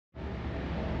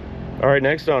All right,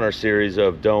 next on our series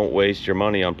of don't waste your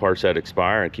money on parts that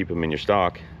expire and keep them in your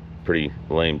stock. Pretty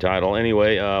lame title.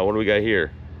 Anyway, what do we got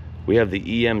here? We have the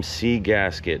EMC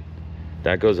gasket.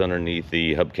 That goes underneath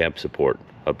the hubcap support.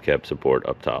 Hubcap support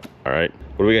up top. All right,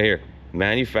 what do we got here?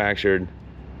 Manufactured,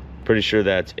 pretty sure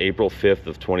that's April 5th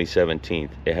of 2017.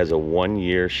 It has a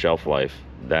 1-year shelf life.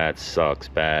 That sucks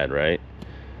bad, right?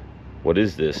 What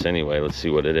is this anyway? Let's see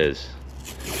what it is.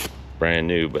 Brand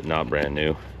new, but not brand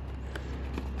new.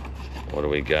 What do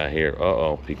we got here?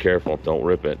 Uh-oh, be careful, don't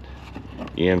rip it.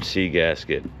 EMC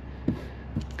gasket.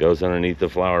 Goes underneath the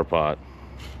flower pot.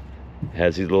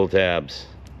 Has these little tabs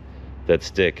that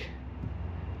stick.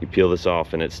 You peel this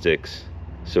off and it sticks,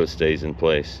 so it stays in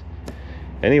place.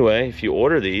 Anyway, if you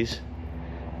order these,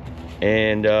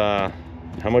 and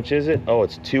how much is it? Oh,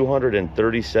 it's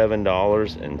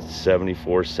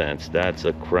 $237.74. That's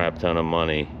a crap ton of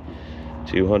money.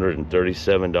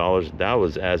 $237. That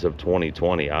was as of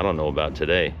 2020. I don't know about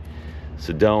today.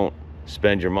 So don't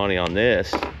spend your money on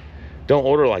this. Don't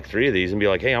order like 3 of these and be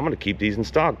like, hey, I'm gonna keep these in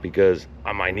stock because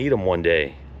I might need them one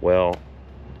day. Well,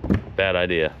 bad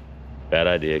idea. Bad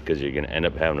idea, because you're gonna end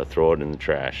up having to throw it in the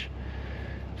trash.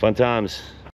 Fun times.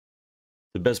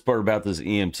 The best part about this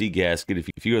EMC gasket, if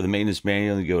you go to the maintenance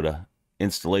manual, you go to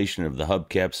installation of the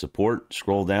hubcap support,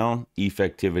 scroll down,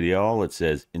 effectivity all, it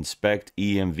says inspect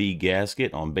EMV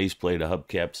gasket on base plate of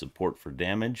hubcap support for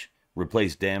damage,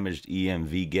 replace damaged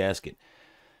EMV gasket.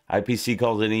 IPC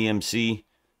calls it EMC,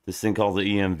 this thing calls it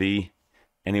EMV.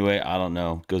 Anyway, I don't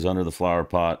know, goes under the flower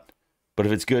pot. But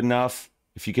if it's good enough,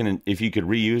 if you could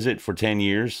reuse it for 10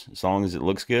 years, as long as it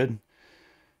looks good,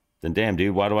 then damn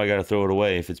dude, why do I gotta throw it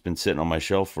away if it's been sitting on my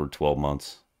shelf for 12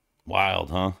 months? Wild,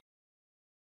 huh?